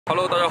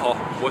Hello， 大家好，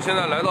我现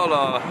在来到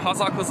了哈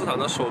萨克斯坦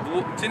的首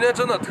都。今天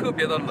真的特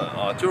别的冷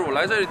啊，就是我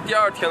来这里第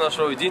二天的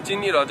时候，已经经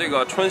历了这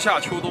个春夏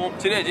秋冬，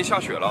今天已经下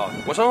雪了。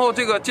我身后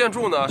这个建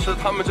筑呢，是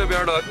他们这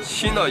边的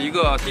新的一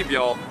个地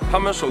标，他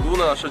们首都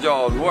呢是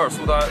叫努尔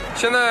苏丹，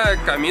现在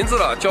改名字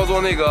了，叫做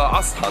那个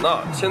阿斯塔纳。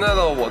现在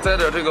呢，我在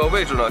的这个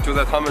位置呢，就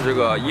在他们这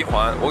个一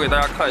环。我给大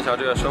家看一下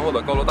这个身后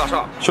的高楼大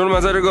厦。兄弟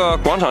们，在这个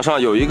广场上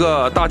有一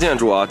个大建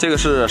筑啊，这个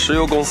是石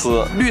油公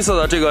司。绿色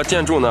的这个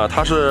建筑呢，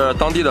它是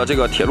当地的这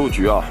个铁路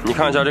局啊。你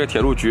看一下这个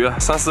铁路局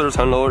，30-40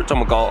层楼这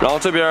么高，然后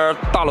这边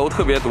大楼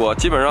特别多，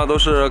基本上都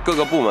是各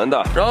个部门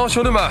的。然后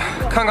兄弟们，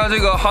看看这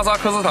个哈萨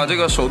克斯坦这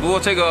个首都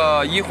这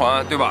个一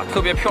环，对吧？特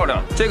别漂亮。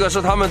这个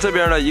是他们这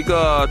边的一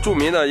个著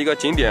名的一个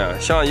景点，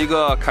像一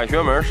个凯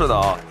旋门似的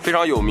啊，非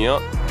常有名。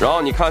然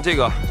后你看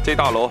这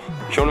大楼。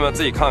兄弟们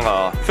自己看看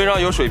啊，非常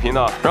有水平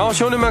的。然后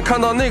兄弟们看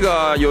到那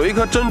个有一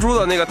颗珍珠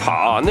的那个塔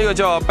啊，那个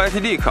叫拜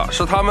提利克，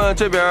是他们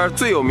这边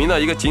最有名的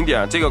一个景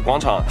点。这个广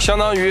场相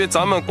当于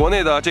咱们国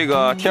内的这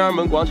个天安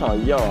门广场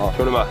一样啊，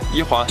兄弟们，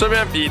一环这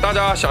边比大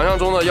家想象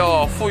中的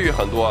要富裕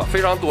很多，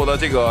非常多的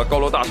这个高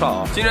楼大厦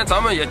啊。今天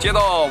咱们也接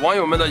到网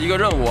友们的一个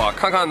任务啊，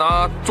看看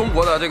拿中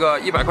国的这个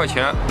100块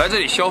钱来这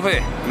里消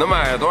费能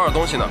买多少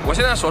东西呢？我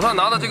现在手上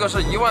拿的这个是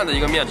1万的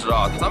一个面值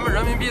啊，咱们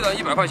人民币的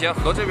100块钱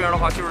和这边的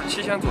话就是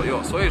7000左右，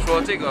所以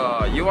说这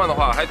个1万的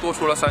话还多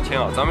出了3000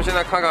啊。咱们现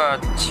在看看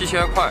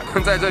7000块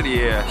在这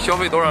里消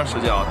费多长时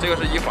间啊？这个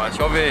是一环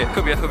消费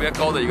特别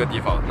高的一个地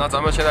方。那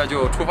咱们现在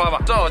就出发吧。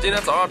正好今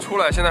天早上出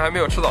来，现在还没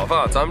有吃早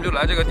饭，咱们就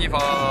来这个地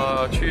方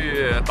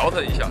去倒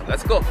腾一下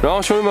 ，Let's go。然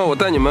后兄弟们，我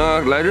带你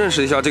们来认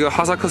识一下这个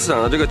哈萨克斯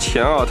坦的这个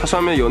钱啊，它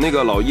上面有那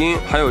个老鹰，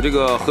还有这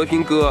个和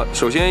平鸽。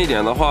首先一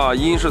点的话，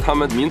鹰是他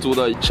们民族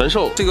的神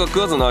兽，这个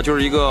鸽子呢就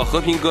是一个和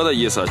平鸽的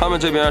意思。他们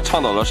这边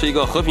倡导的是一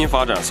个和平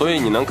发展，所以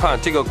你能看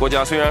这个国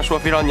家虽然说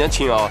非常年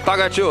轻啊。大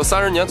概只有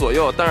30年左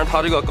右，但是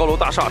它这个高楼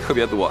大厦特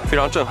别多，非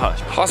常震撼。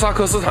哈萨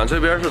克斯坦这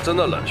边是真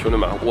的冷，兄弟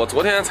们，我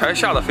昨天才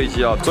下的飞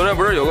机啊。昨天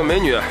不是有个美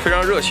女非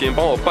常热情，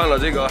帮我办了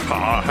这个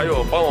卡，还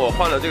有帮我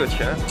换了这个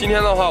钱。今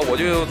天的话，我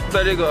就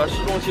在这个市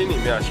中心里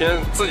面先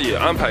自己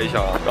安排一下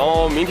啊，然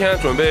后明天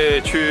准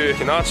备去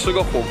请她吃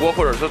个火锅，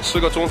或者是吃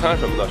个中餐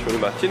什么的。兄弟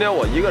们，今天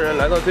我一个人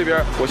来到这边，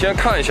我先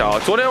看一下啊。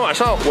昨天晚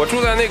上我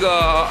住在那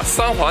个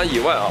3环以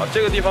外啊，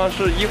这个地方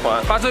是1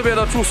环，它这边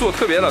的住宿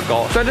特别的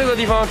高，在这个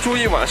地方住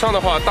一晚上的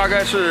话，大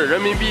概是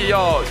人民币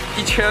要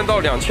1000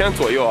到2000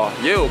左右啊，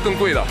也有更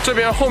贵的。这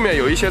边后面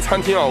有一些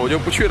餐厅啊，我就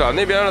不去了，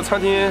那边的餐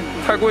厅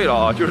太贵了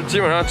啊，就是基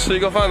本上吃一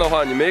个饭的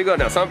话，你没个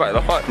200-300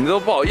的话，你都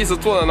不好意思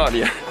坐在那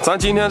里。咱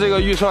今天这个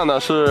预算呢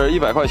是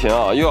100块钱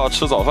啊，又要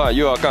吃早饭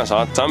又要干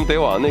啥，咱们得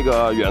往那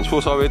个远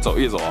处稍微走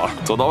一走啊，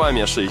走到外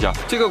面试一下。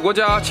这个国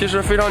家其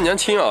实非常年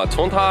轻啊，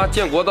从它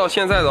建国到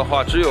现在的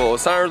话，只有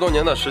30多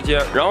年的时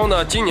间。然后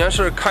呢，今年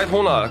是开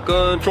通了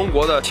跟中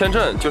国的签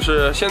证，就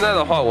是现在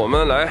的话，我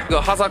们来这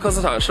个哈萨克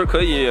斯坦是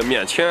可以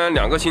免签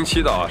2个星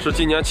期的啊，是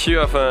今年7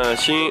月份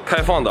新开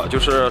放的，就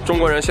是中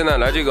国人现在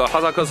来这个哈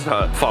萨克斯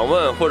坦访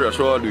问或者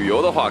说旅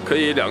游的话，可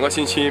以2个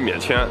星期免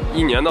签，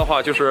一年的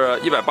话就是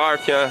180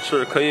天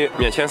是可以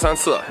免签3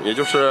次，也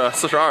就是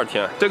42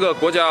天。这个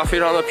国家非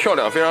常的漂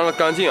亮，非常的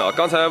干净啊。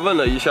刚才问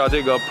了一下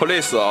这个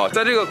police 啊，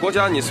在这个国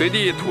家你随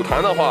地吐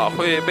痰的话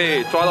会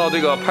被抓到这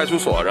个派出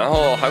所，然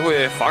后还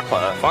会罚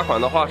款，罚款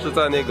的话是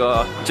在那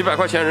个几百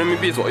块钱人民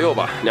币左右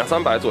吧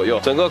，200-300左右。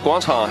整个广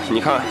场你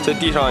看这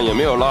地上也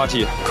没有垃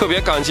圾，特别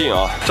干净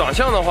啊。长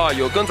相的话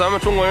有跟咱们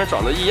中国人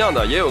长得一样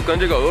的，也有跟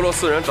这个俄罗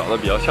斯人长得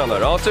比较像的，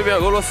然后这边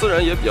俄罗斯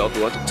人也比较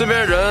多。这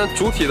边人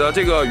主体的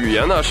这个语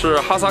言呢是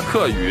哈萨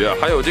克语，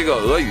还有这个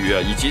俄语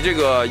以及这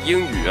个英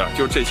语，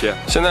就这些。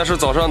现在是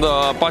早上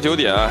的8-9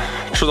点，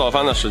吃早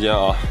饭的时间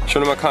啊。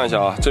兄弟们看一下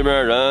啊，这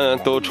边人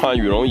都穿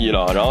羽绒衣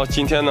了。然后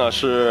今天呢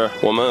是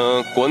我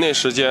们国内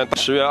时间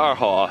10月2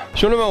号啊。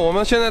兄弟们，我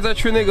们现在在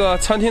去那个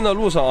餐厅的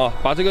路上啊，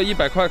把这个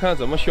100块看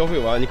怎么消费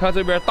完。你看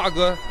这边大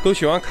哥都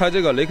喜欢开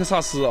这个雷克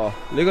萨斯啊，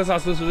雷克萨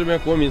斯是这边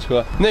国民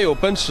车，内有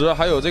奔驰，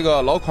还有这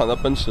个老款的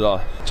奔驰啊。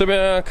这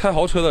边开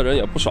豪车的人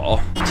也不少。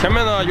前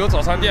面呢有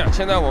早餐店，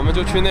现在我们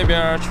就去那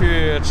边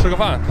去吃个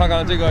饭，看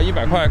看这个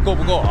100块够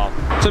不够啊。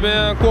这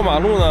边过马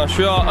路呢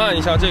需要按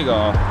一下这个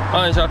啊，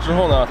按一下之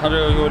后呢，它这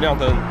个又亮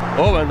灯，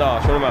俄文的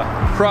兄弟们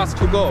 ，Press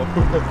to go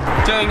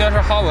这个应该是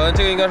哈文，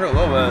这个应该是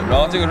俄文，然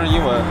后这个是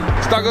英文。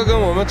大哥跟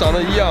我们长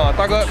得一样啊，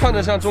大哥看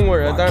着像中国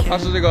人，但是他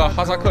是这个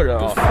哈萨克人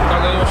啊。大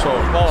哥用手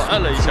帮我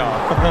按了一下，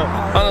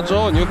按了之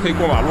后你就可以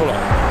过马路了。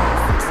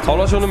好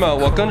了，兄弟们，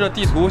我跟着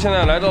地图现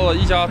在来到了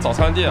一家早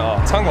餐店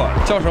啊，餐馆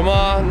叫什么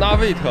那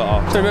维特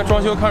啊，这边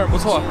装修看着不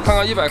错，看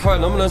看100块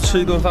能不能吃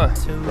一顿饭。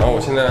然后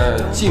我现在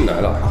进来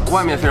了，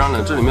外面非常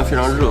冷，这里面非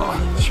常热啊，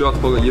需要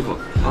脱个衣服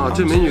啊。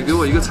这美女给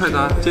我一个菜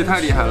单，这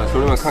太厉害了，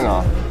兄弟们看看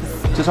啊，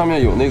这上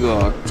面有那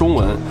个中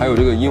文，还有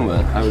这个英文，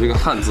还有这个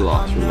汉字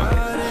啊，兄弟们，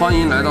欢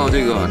迎来到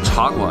这个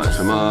茶馆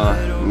什么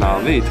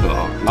那维特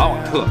啊，拿瓦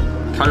特。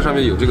它这上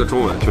面有这个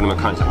中文，兄弟们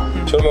看一下。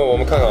兄弟们，我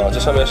们看看啊，这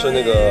上面是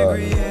那个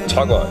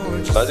茶馆，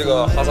来这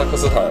个哈萨克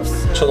斯坦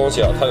吃东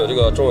西啊，它有这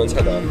个中文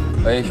菜单。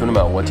哎，兄弟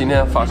们，我今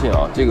天发现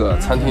啊，这个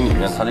餐厅里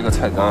面它这个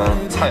菜单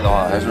菜的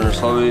话还是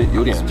稍微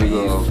有点这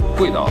个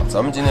贵的啊。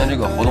咱们今天这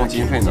个活动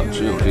经费呢，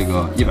只有这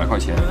个100块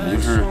钱，也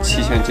就是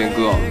7000间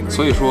隔啊。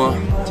所以说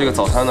这个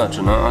早餐呢，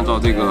只能按照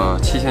这个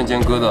7000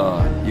间隔的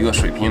一个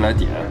水平来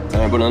点，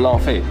咱也不能浪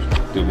费。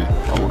对不对？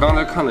我刚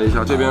才看了一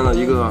下这边的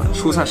一个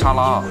蔬菜沙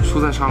拉，蔬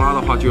菜沙拉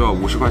的话就要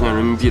50块钱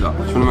人民币的。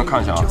兄弟们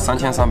看一下啊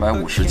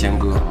，3350间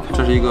隔，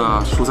这是一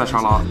个蔬菜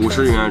沙拉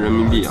，50元人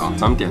民币啊。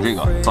咱们点这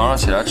个，早上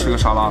起来吃个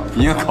沙拉，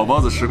一个烤包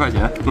子10块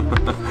钱。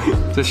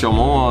这小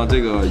馍馍这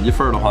个一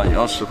份的话也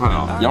要10块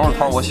啊。羊肉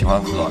汤我喜欢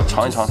喝，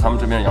尝一尝他们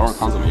这边羊肉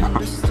汤怎么样？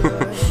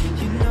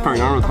份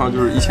羊肉汤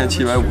就是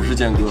1750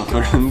间隔，合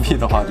人民币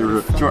的话就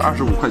是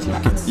25块钱，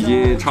已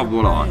经差不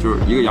多了啊。就是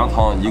一个羊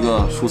汤，一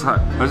个蔬菜，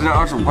而这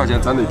25块钱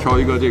咱得挑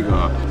一个这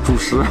个主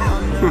食。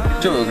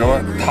这有什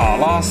么塔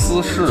拉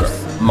斯式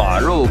马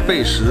肉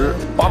贝什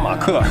巴马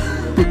克。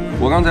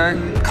我刚才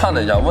看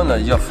了一下，问了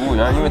一下服务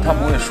员，因为他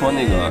不会说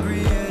那个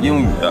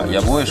英语，也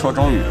不会说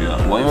中语，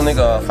我用那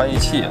个翻译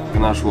器跟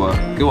他说，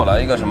给我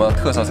来一个什么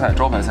特色菜、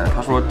招牌菜。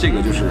他说这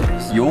个就是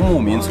游牧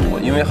民族，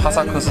因为哈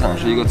萨克斯坦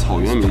是一个草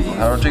原民族，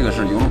他说这个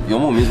是游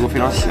牧民族非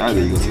常喜爱的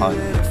一个餐，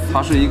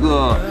它是一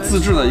个自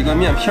制的一个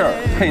面片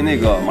配那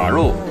个马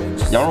肉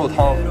羊肉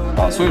汤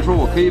啊，所以说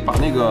我可以把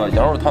那个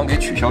羊肉汤给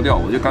取消掉，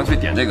我就干脆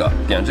点这个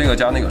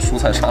加那个蔬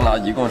菜沙拉，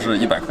一共是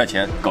100块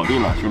钱，搞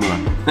定了，兄弟们，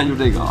那就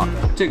这个啊，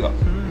这个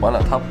完了，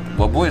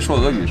我不会说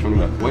俄语，兄弟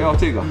们，我要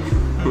这个。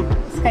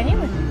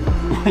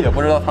我也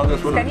不知道他在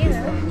说什么，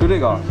就这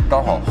个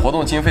刚好，活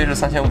动经费是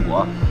3500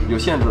啊，有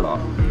限制的啊。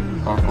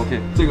OK，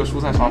 这个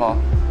蔬菜沙拉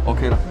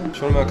OK 了。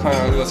兄弟们看一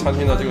下这个餐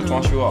厅的这个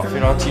装修啊，非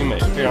常精美，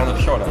非常的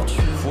漂亮。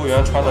服务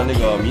员穿的那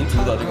个民族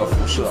的这个服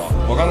饰啊，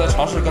我刚才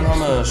尝试跟他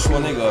们说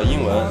那个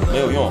英文没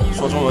有用，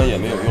说中文也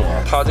没有用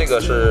啊。他这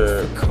个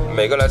是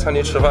每个来餐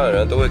厅吃饭的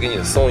人都会给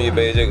你送一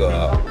杯这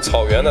个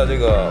草原的这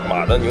个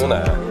马的牛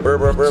奶，不是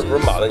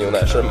马的牛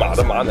奶，是马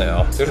的马奶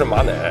啊，就是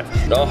马奶。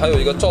然后还有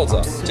一个罩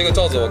子，这个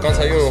罩子我刚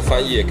才用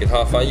翻译给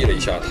他翻译了一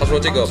下，他说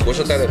这个不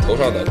是戴在头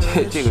上的，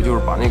这个就是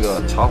把那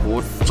个茶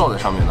壶罩在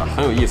上面的，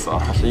很有意思啊，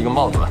是一个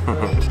帽子。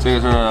这个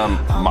是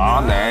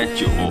马奶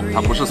酒，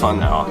它不是酸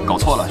奶啊，搞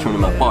错了，兄弟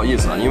们，不好意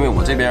思，因为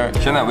我这边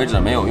现在为止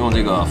没有用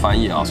这个翻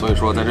译啊，所以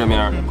说在这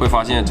边会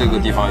发现这个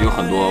地方有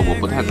很多我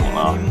不太懂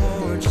了。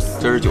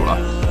这是酒了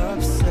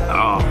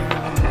啊，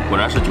果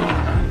然是酒。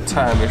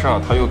菜还没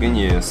上，他又给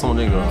你送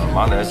这个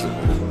马奶酒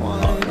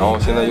啊，然后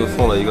现在又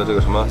送了一个这个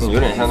什么，有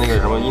点像那个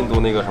什么印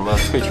度那个什么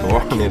脆球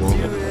那东西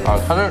啊，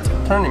它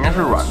这里面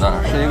是软的，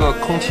是一个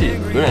空气，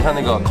有点像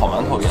那个烤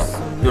馒头一样。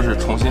又是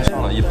重新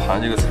上了一盘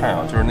这个菜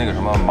啊，就是那个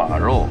什么马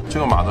肉，这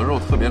个马的肉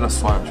特别的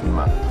酸，兄弟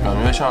们，感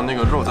觉像那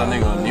个肉在那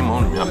个柠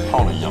檬里面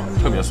泡了一样，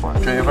特别酸。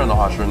这一份的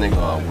话是那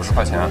个50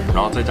块钱，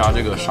然后再加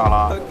这个沙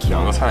拉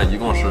，2个菜一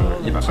共是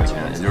100块钱，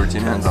也就是今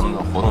天咱们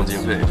的活动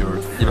经费就是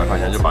100块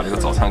钱就把这个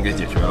早餐给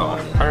解决了。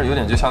它是有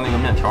点就像那个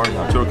面条一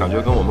样，就是感觉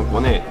跟我们国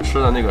内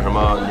吃的那个什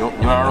么牛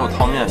羊肉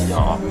汤面一样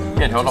啊。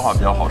面条的话比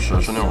较好吃，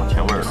是那种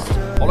甜味的。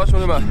好了，兄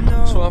弟们，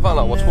吃完饭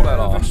了，我出来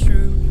了啊。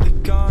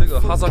这个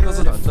哈萨克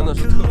斯坦真的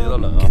是特别的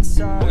冷啊！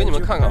我给你们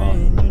看看啊，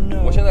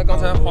我现在刚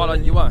才花了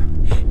1万，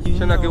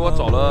现在给我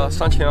找了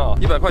3000啊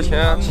，100块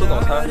钱吃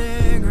早餐，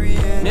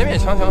勉勉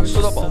强强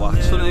吃得饱吧，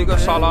吃了一个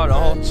沙拉，然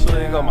后吃了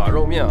一个马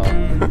肉面啊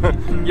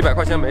，100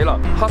块钱没了。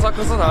哈萨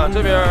克斯坦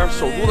这边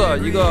首都的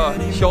一个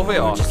消费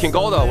啊，挺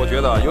高的，我觉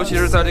得，尤其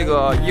是在这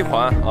个1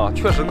环啊，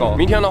确实高。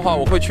明天的话，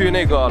我会去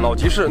那个老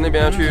集市那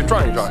边去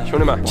转一转，兄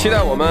弟们，期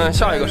待我们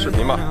下一个视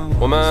频吧，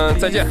我们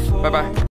再见，拜拜。